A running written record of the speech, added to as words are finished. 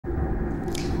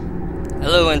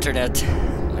Hello Internet,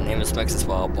 my name is Maxas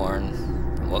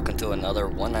and welcome to another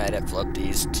One Night at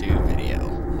Flumpty's 2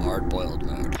 video, hard-boiled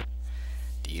mode.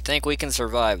 Do you think we can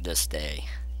survive this day?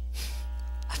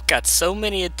 I've got so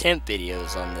many attempt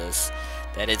videos on this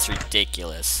that it's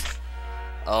ridiculous.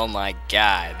 Oh my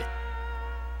god.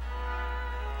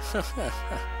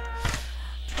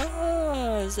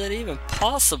 Is it even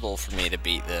possible for me to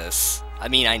beat this? I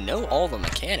mean, I know all the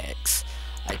mechanics,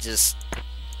 I just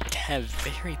have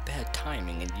very bad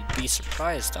timing, and you'd be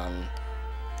surprised on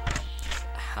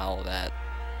how that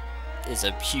is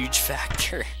a huge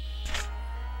factor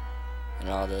in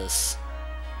all this.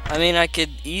 I mean, I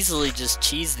could easily just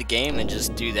cheese the game and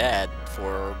just do that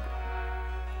for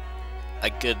a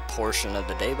good portion of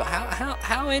the day, but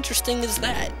how interesting is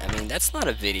that? I mean, that's not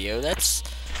a video, that's,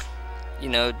 you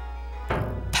know,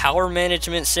 Power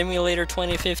Management Simulator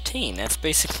 2015. That's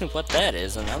basically what that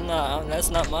is, and that's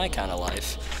not my kind of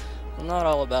life. I'm not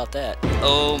all about that.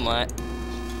 Oh my.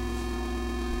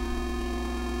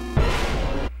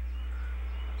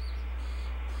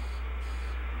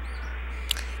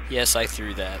 Yes, I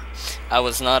threw that. I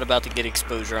was not about to get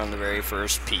exposure on the very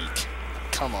first peak.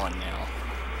 Come on now.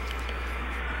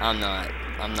 I'm not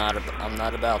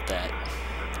about that.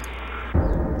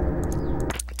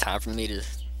 Time for me to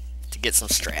get some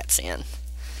strats in.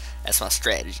 That's my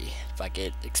strategy. If I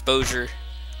get exposure,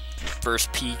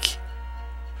 first peak,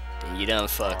 then you done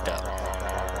fucked up.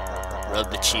 Rub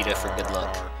the cheetah for good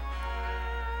luck.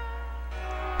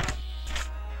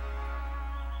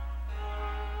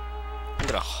 I'm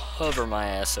gonna hover my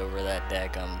ass over that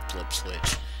daggum flip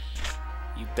switch.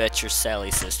 You bet your Sally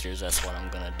sisters that's what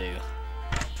I'm gonna do.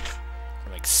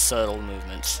 Like subtle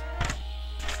movements.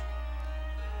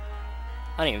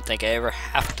 I don't even think I ever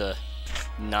have to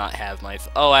not have my...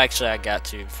 Oh, actually I got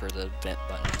to for the vent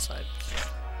button side.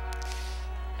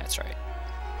 That's right.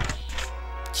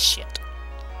 Shit.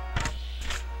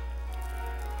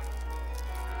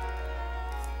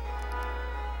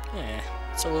 Yeah,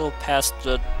 it's a little past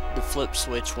the flip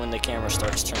switch when the camera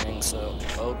starts turning, so...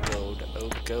 Oh god, oh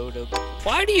god, oh god.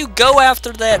 Why do you go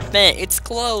after that vent? It's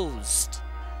closed!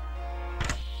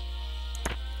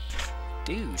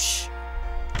 Douche.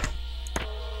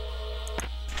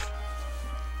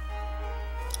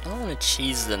 I don't want to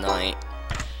cheese the night.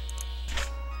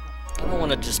 I don't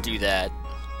want to just do that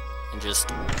and just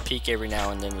peek every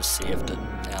now and then to see if the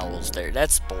owl's there.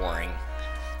 That's boring.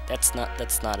 That's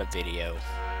not a video.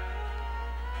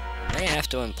 I may have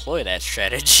to employ that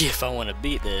strategy if I want to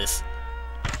beat this.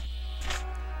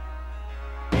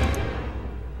 I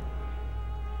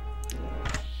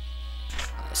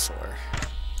swear.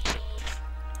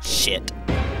 Shit.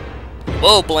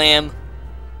 Whoa, blam!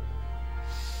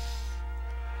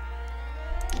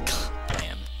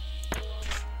 Blam.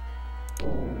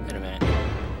 Wait a minute.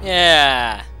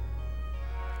 Yeah!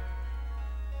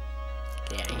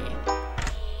 Get out of here.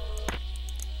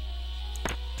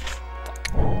 Fuck.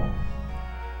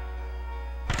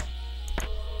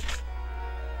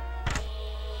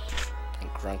 I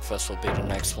think Grunkfuss will be the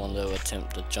next one to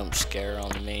attempt to jump scare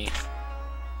on me.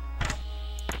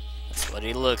 That's what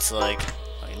he looks like.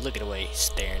 I mean, look at the way he's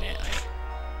staring at me.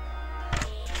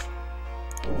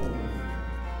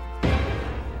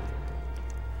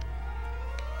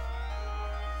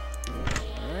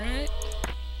 Alright.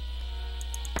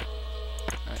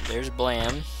 Alright, there's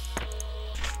Blam.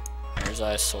 There's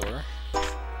Eyesore.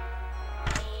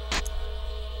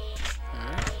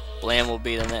 Alright. Blam will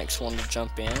be the next one to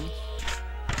jump in.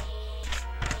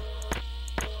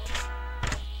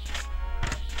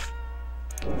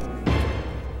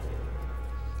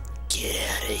 Get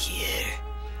out of here.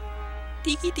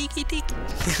 Diggy diggy dig.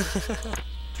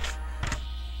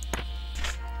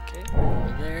 Okay,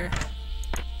 over there.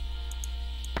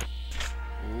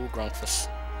 Ooh, Grunkfuss.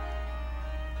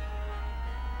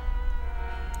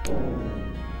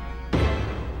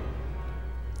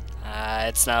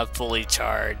 It's not fully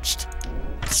charged.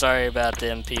 Sorry about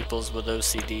them peoples with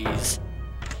OCDs.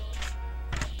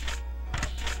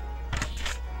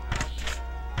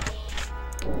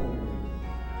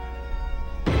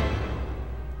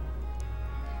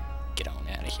 Get on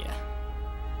out of here.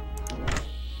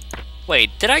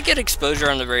 Wait, did I get exposure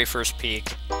on the very first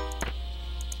peak?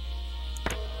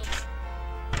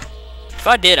 If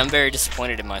I did, I'm very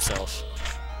disappointed in myself.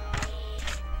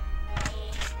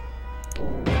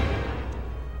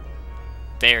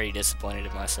 Very disappointed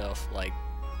in myself. Like,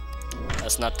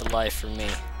 that's not the life for me.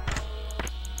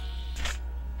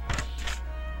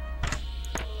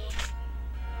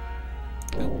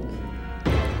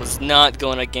 Was not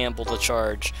going to gamble the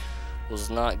charge.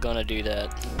 Was not going to do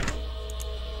that.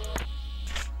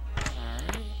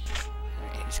 Alright.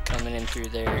 Alright, he's coming in through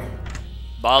there.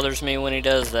 Bothers me when he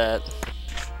does that.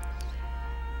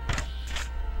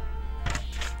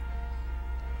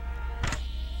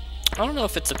 I don't know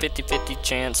if it's a 50-50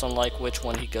 chance on like which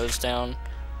one he goes down,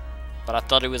 but I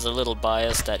thought it was a little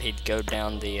biased that he'd go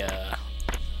down the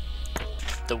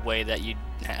way that you'd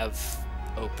have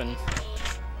open.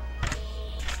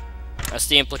 That's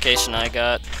the implication I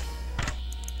got.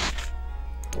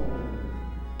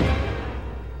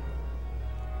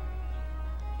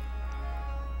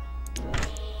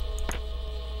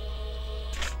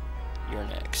 You're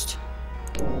next.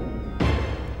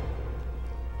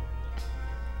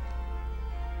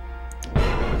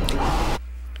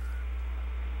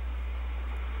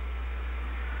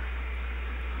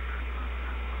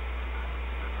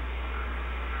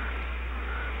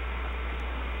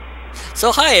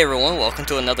 So hi everyone, welcome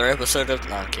to another episode of...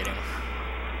 No, I'm kidding.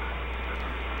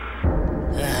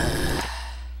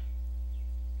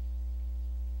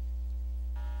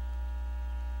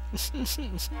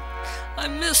 I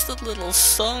missed the little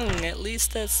song. At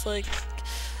least that's like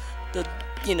the,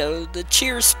 you know, the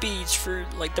cheer speech for,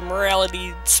 like, the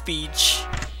morality speech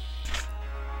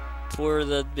for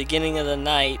the beginning of the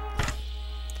night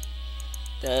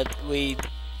that we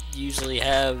usually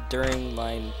have during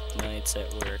my nights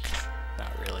at work.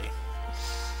 Not really.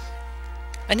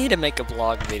 I need to make a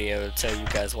blog video to tell you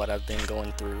guys what I've been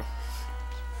going through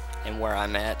and where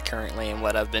I'm at currently and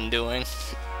what I've been doing.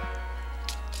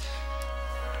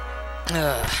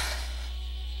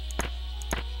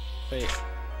 Wait.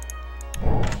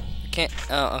 I can't.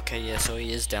 Oh, okay, yeah, so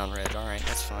he is down red. Alright,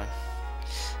 that's fine.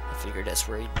 I figured that's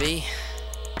where he'd be.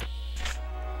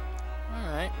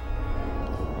 Alright.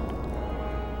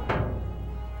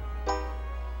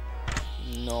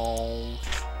 No.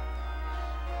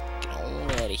 Get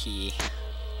on out of here.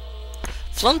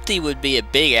 Flumpty would be a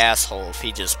big asshole if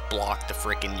he just blocked the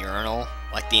freaking urinal,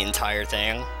 like the entire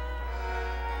thing.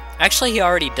 Actually, he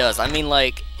already does. I mean,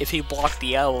 like, if he blocked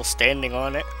the owl standing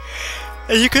on it,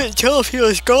 and you couldn't tell if he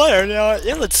was gone or not,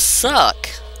 it would suck.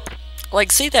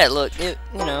 Like, see that look, you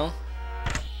know.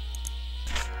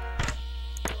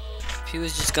 If he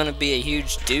was just gonna be a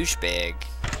huge douchebag.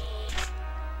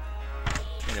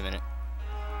 Wait a minute.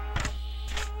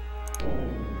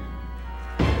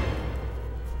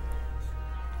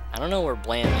 I don't know where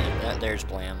Blam is. There's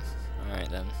Blam. Alright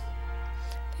then.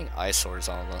 I think Eyesore's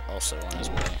also on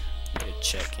his way. Need to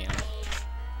check him.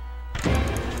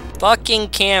 Fucking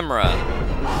camera!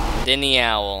 Then the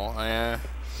owl. I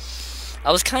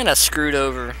was kind of screwed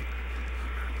over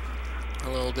a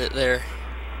little bit there.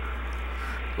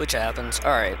 Which happens.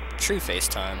 Alright, True Face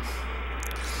time.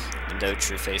 Even though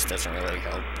True Face doesn't really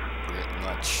help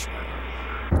much.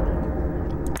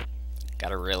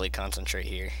 Gotta really concentrate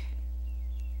here.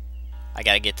 I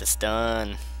gotta get this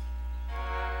done.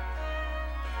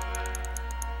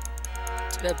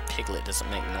 Too bad Piglet doesn't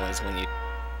make noise when you...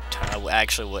 I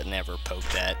actually wouldn't ever poke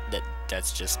that.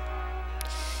 That's just...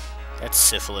 That's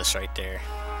syphilis right there.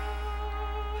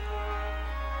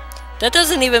 That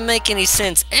doesn't even make any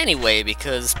sense anyway,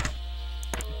 because...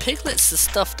 Piglet's the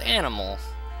stuffed animal.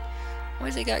 Why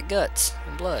has he got guts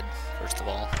and blood, first of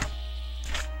all?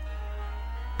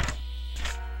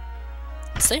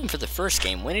 Same for the first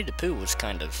game. Winnie the Pooh was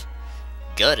kind of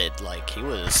gutted, like he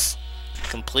was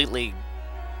completely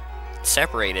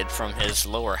separated from his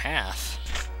lower half.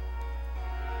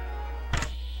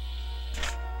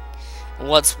 And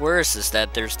what's worse is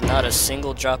that there's not a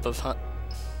single drop of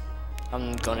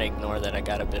I'm gonna ignore that I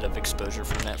got a bit of exposure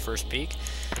from that first peek.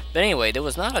 But anyway, there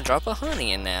was not a drop of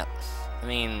honey in that. I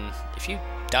mean, if you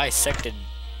dissected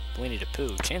Winnie the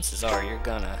Pooh, chances are you're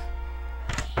gonna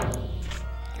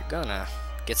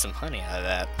get some honey out of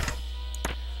that.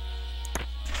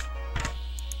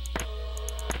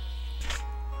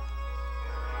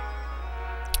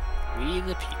 We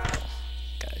the people.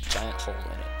 Got a giant hole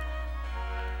in it.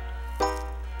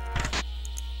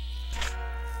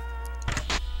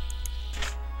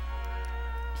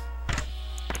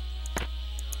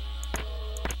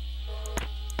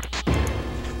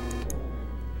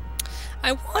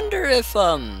 I wonder if,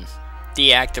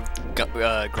 the act of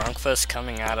Grunkfus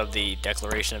coming out of the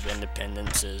Declaration of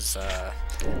Independence is a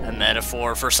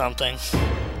metaphor for something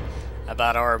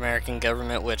about our American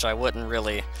government, which I wouldn't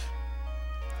really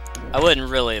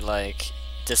like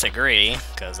disagree,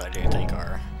 because I do think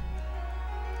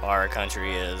our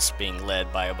country is being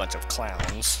led by a bunch of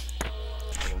clowns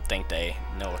who think they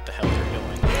know what the hell they're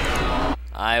doing.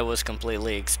 I was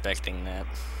completely expecting that.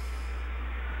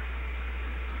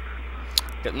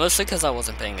 But mostly because I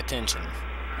wasn't paying attention.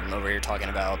 I'm over here talking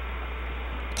about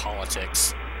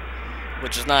politics,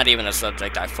 which is not even a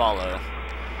subject I follow.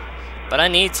 But I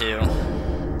need to,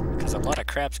 because a lot of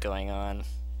crap's going on.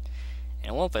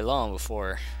 And it won't be long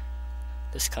before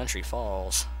this country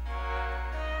falls.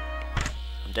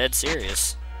 I'm dead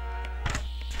serious.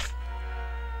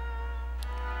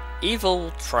 Evil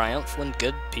will triumph when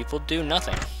good people do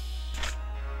nothing.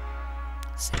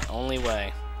 It's the only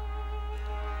way.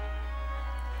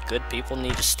 Good people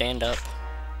need to stand up.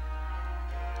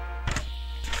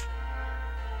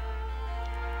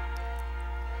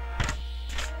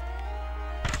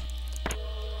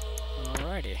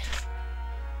 Alrighty.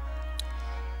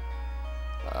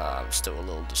 I'm still a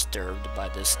little disturbed by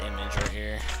this image right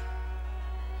here.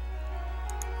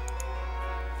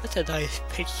 That's a nice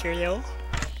picture, though.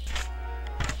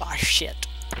 Ah, shit.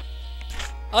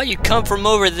 Oh, you come from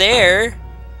over there?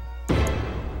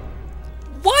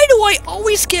 Why do I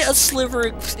always get a sliver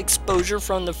exposure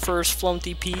from the first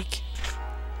Flumpty peak?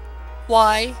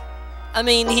 Why? I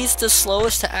mean, he's the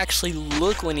slowest to actually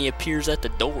look when he appears at the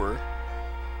door.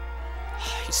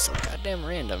 He's so goddamn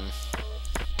random.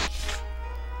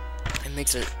 It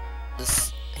makes it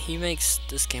he makes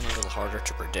this game a little harder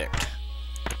to predict.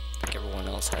 Like everyone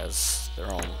else has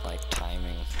their own like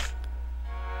timing.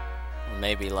 Or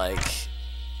maybe like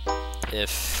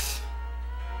if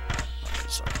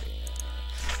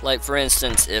like for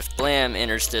instance, if Blam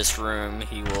enters this room,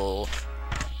 he will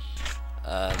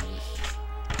I'm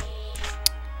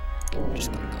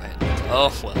just gonna go ahead.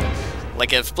 Oh well.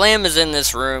 Like if Blam is in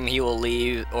this room, he will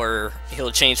leave, or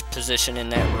he'll change position in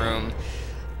that room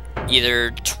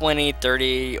either 20,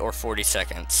 30, or 40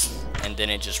 seconds. And then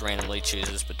it just randomly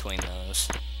chooses between those.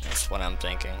 That's what I'm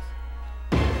thinking.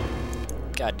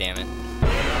 God damn it.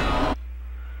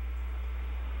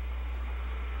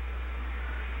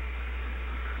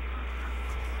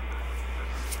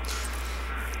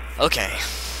 Okay.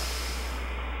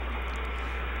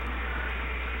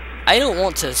 I don't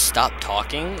want to stop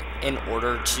talking in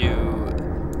order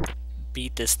to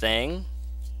beat this thing,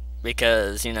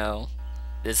 because, you know,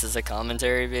 this is a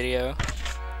commentary video,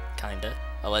 kinda,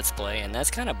 a let's play, and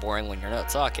that's kinda boring when you're not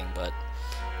talking, but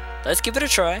let's give it a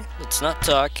try. Let's not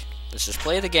talk, let's just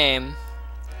play the game,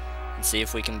 and see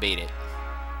if we can beat it.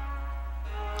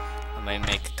 I might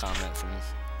make a comment from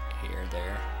here or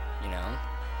there, you know,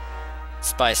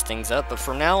 spice things up, but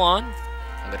from now on,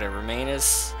 I'm gonna remain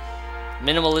as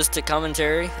minimalistic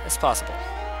commentary as possible.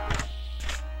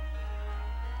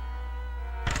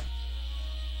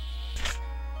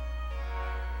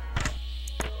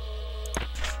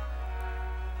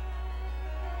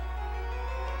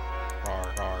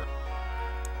 Rawr, rawr.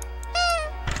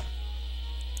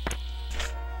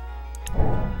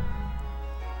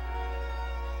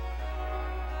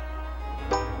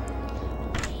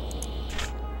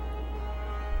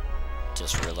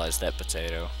 Just realized that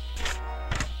potato.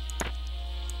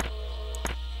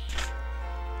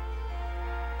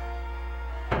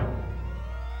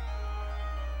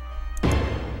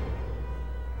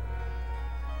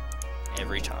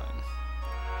 Every time.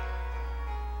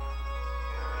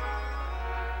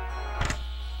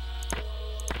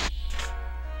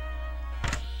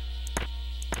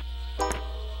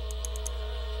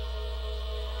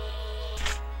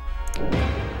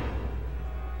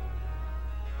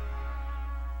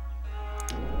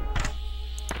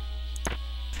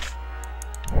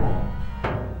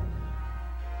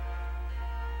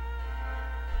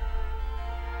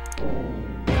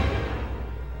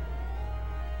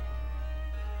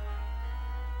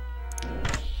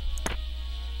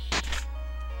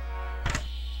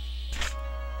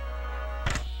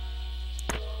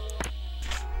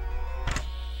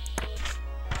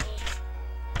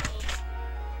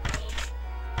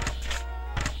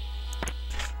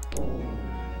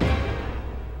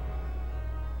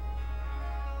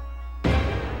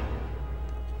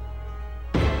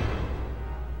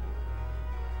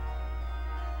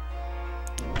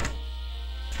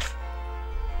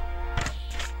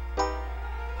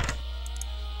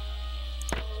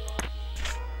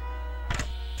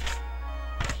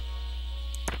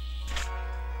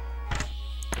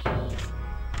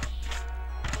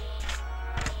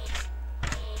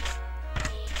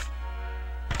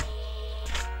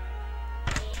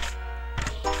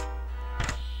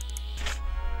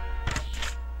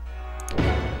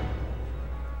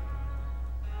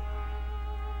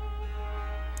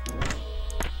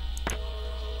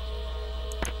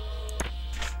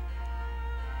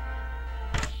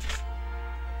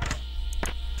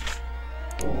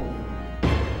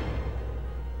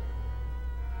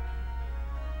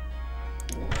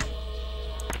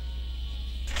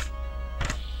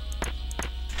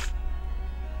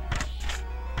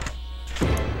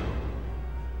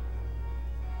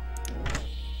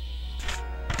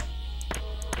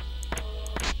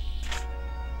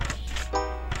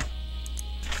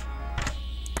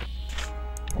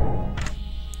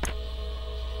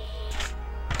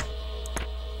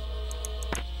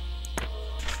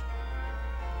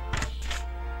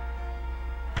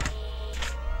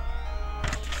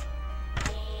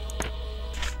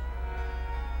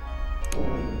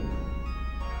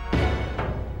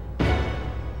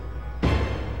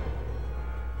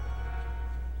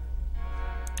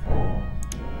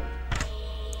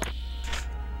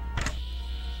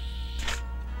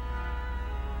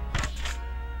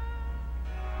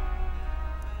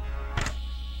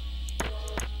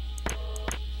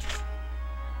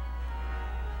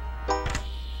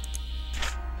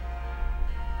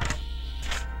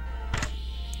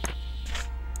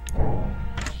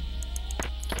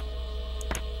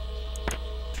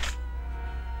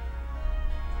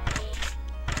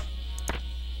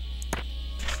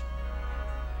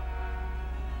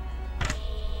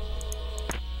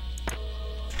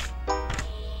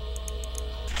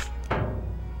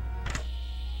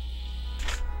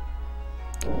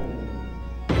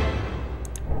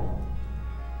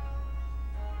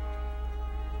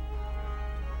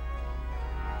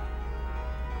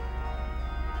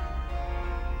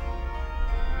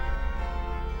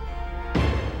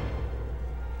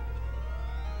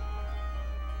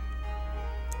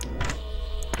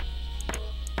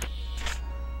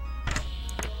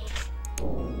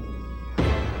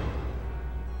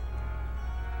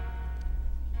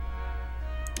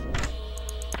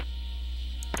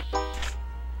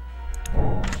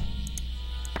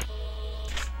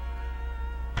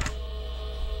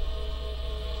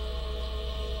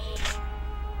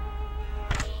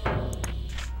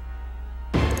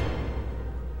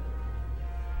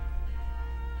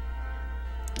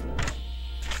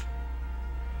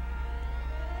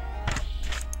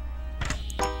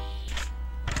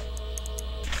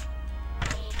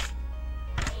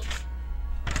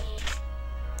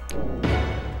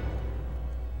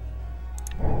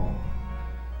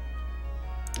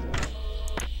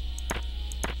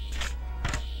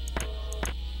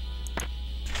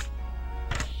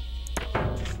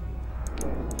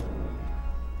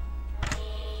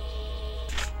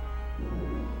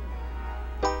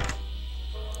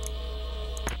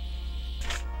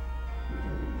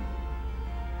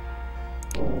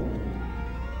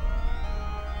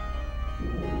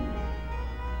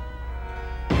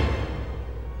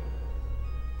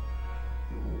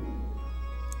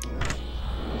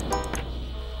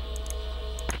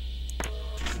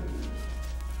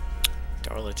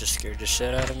 really just scared the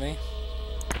shit out of me.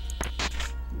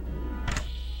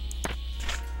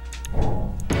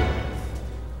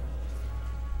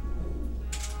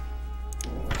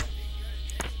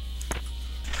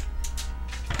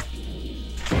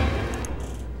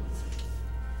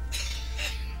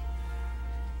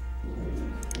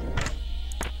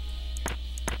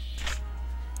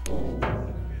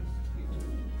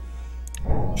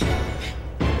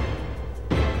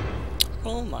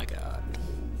 Oh my god.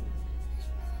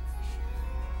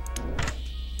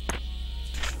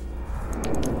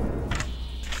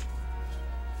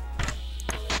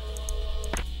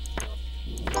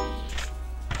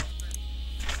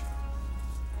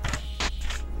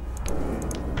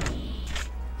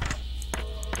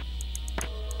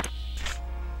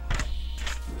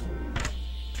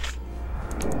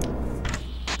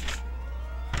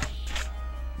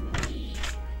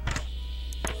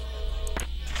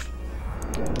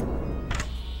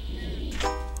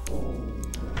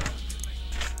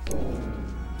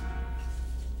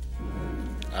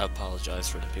 I apologize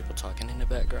for the people talking in the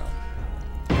background.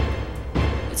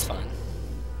 It's fine.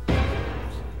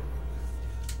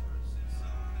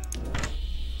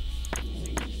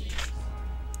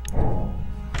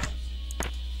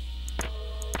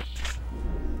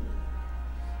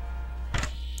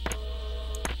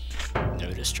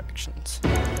 No distractions.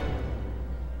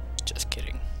 Just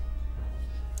kidding.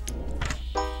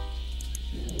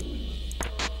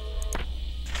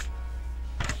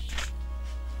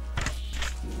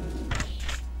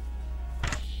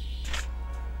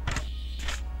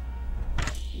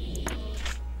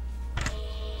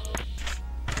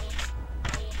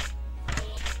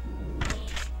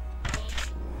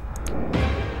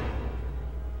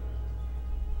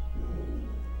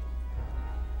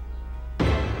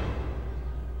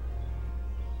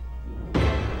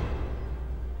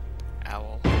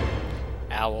 Owl.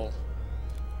 Owl.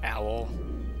 Owl.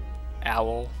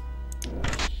 Owl.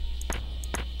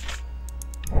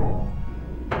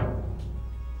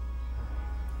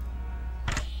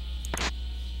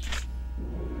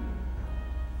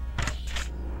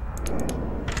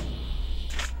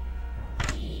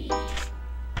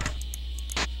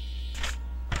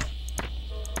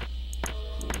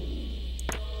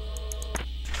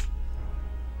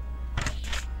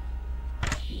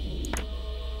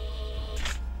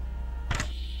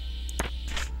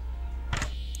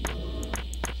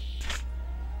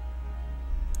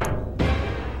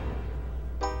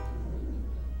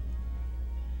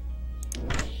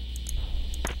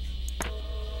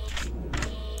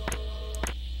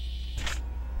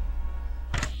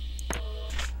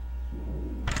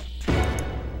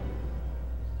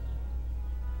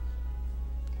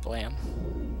 Blam.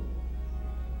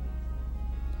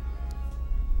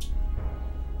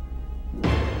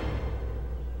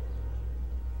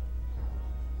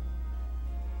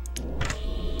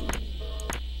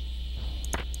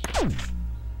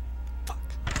 Fuck.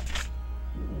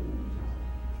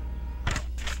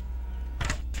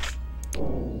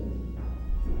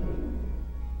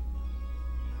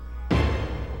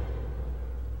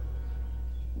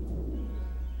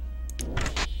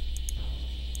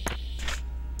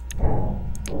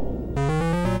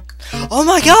 Oh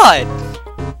my god!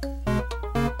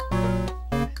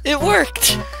 It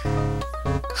worked!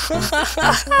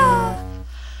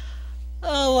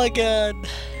 Oh my god.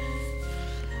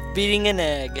 Beating an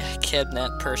egg.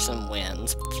 Kidnapped person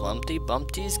wins. Flumpty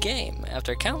Bumpty's game.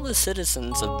 After countless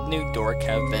citizens of New Dork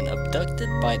have been abducted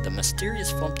by the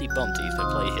mysterious Flumpty Bumpty to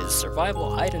play his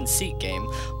survival hide-and-seek game,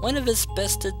 one has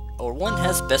bested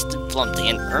Flumpty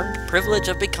and earned the privilege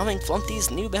of becoming Flumpty's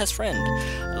new best friend.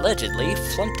 Allegedly,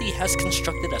 Flumpty has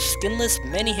constructed a skinless,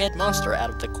 many-head monster out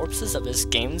of the corpses of his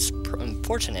game's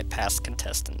unfortunate past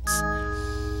contestants.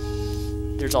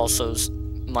 There's also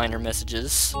minor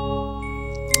messages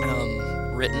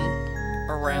written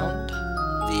around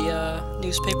the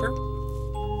newspaper,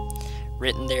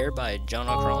 written there by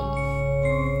Jonochrome.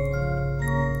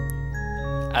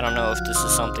 I don't know if this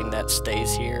is something that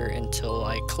stays here until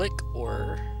I click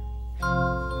or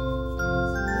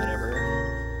whatever.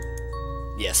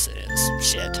 Yes, it is.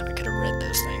 Shit, I could have read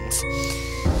those things.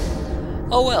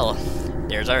 Oh well,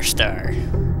 there's our star.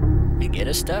 We get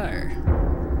a star.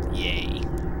 Yay.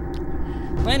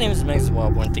 My name is Maxas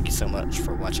and thank you so much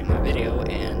for watching my video,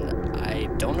 and I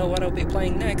don't know what I'll be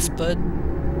playing next, but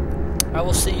I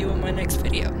will see you in my next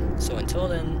video. So until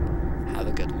then, have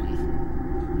a good one.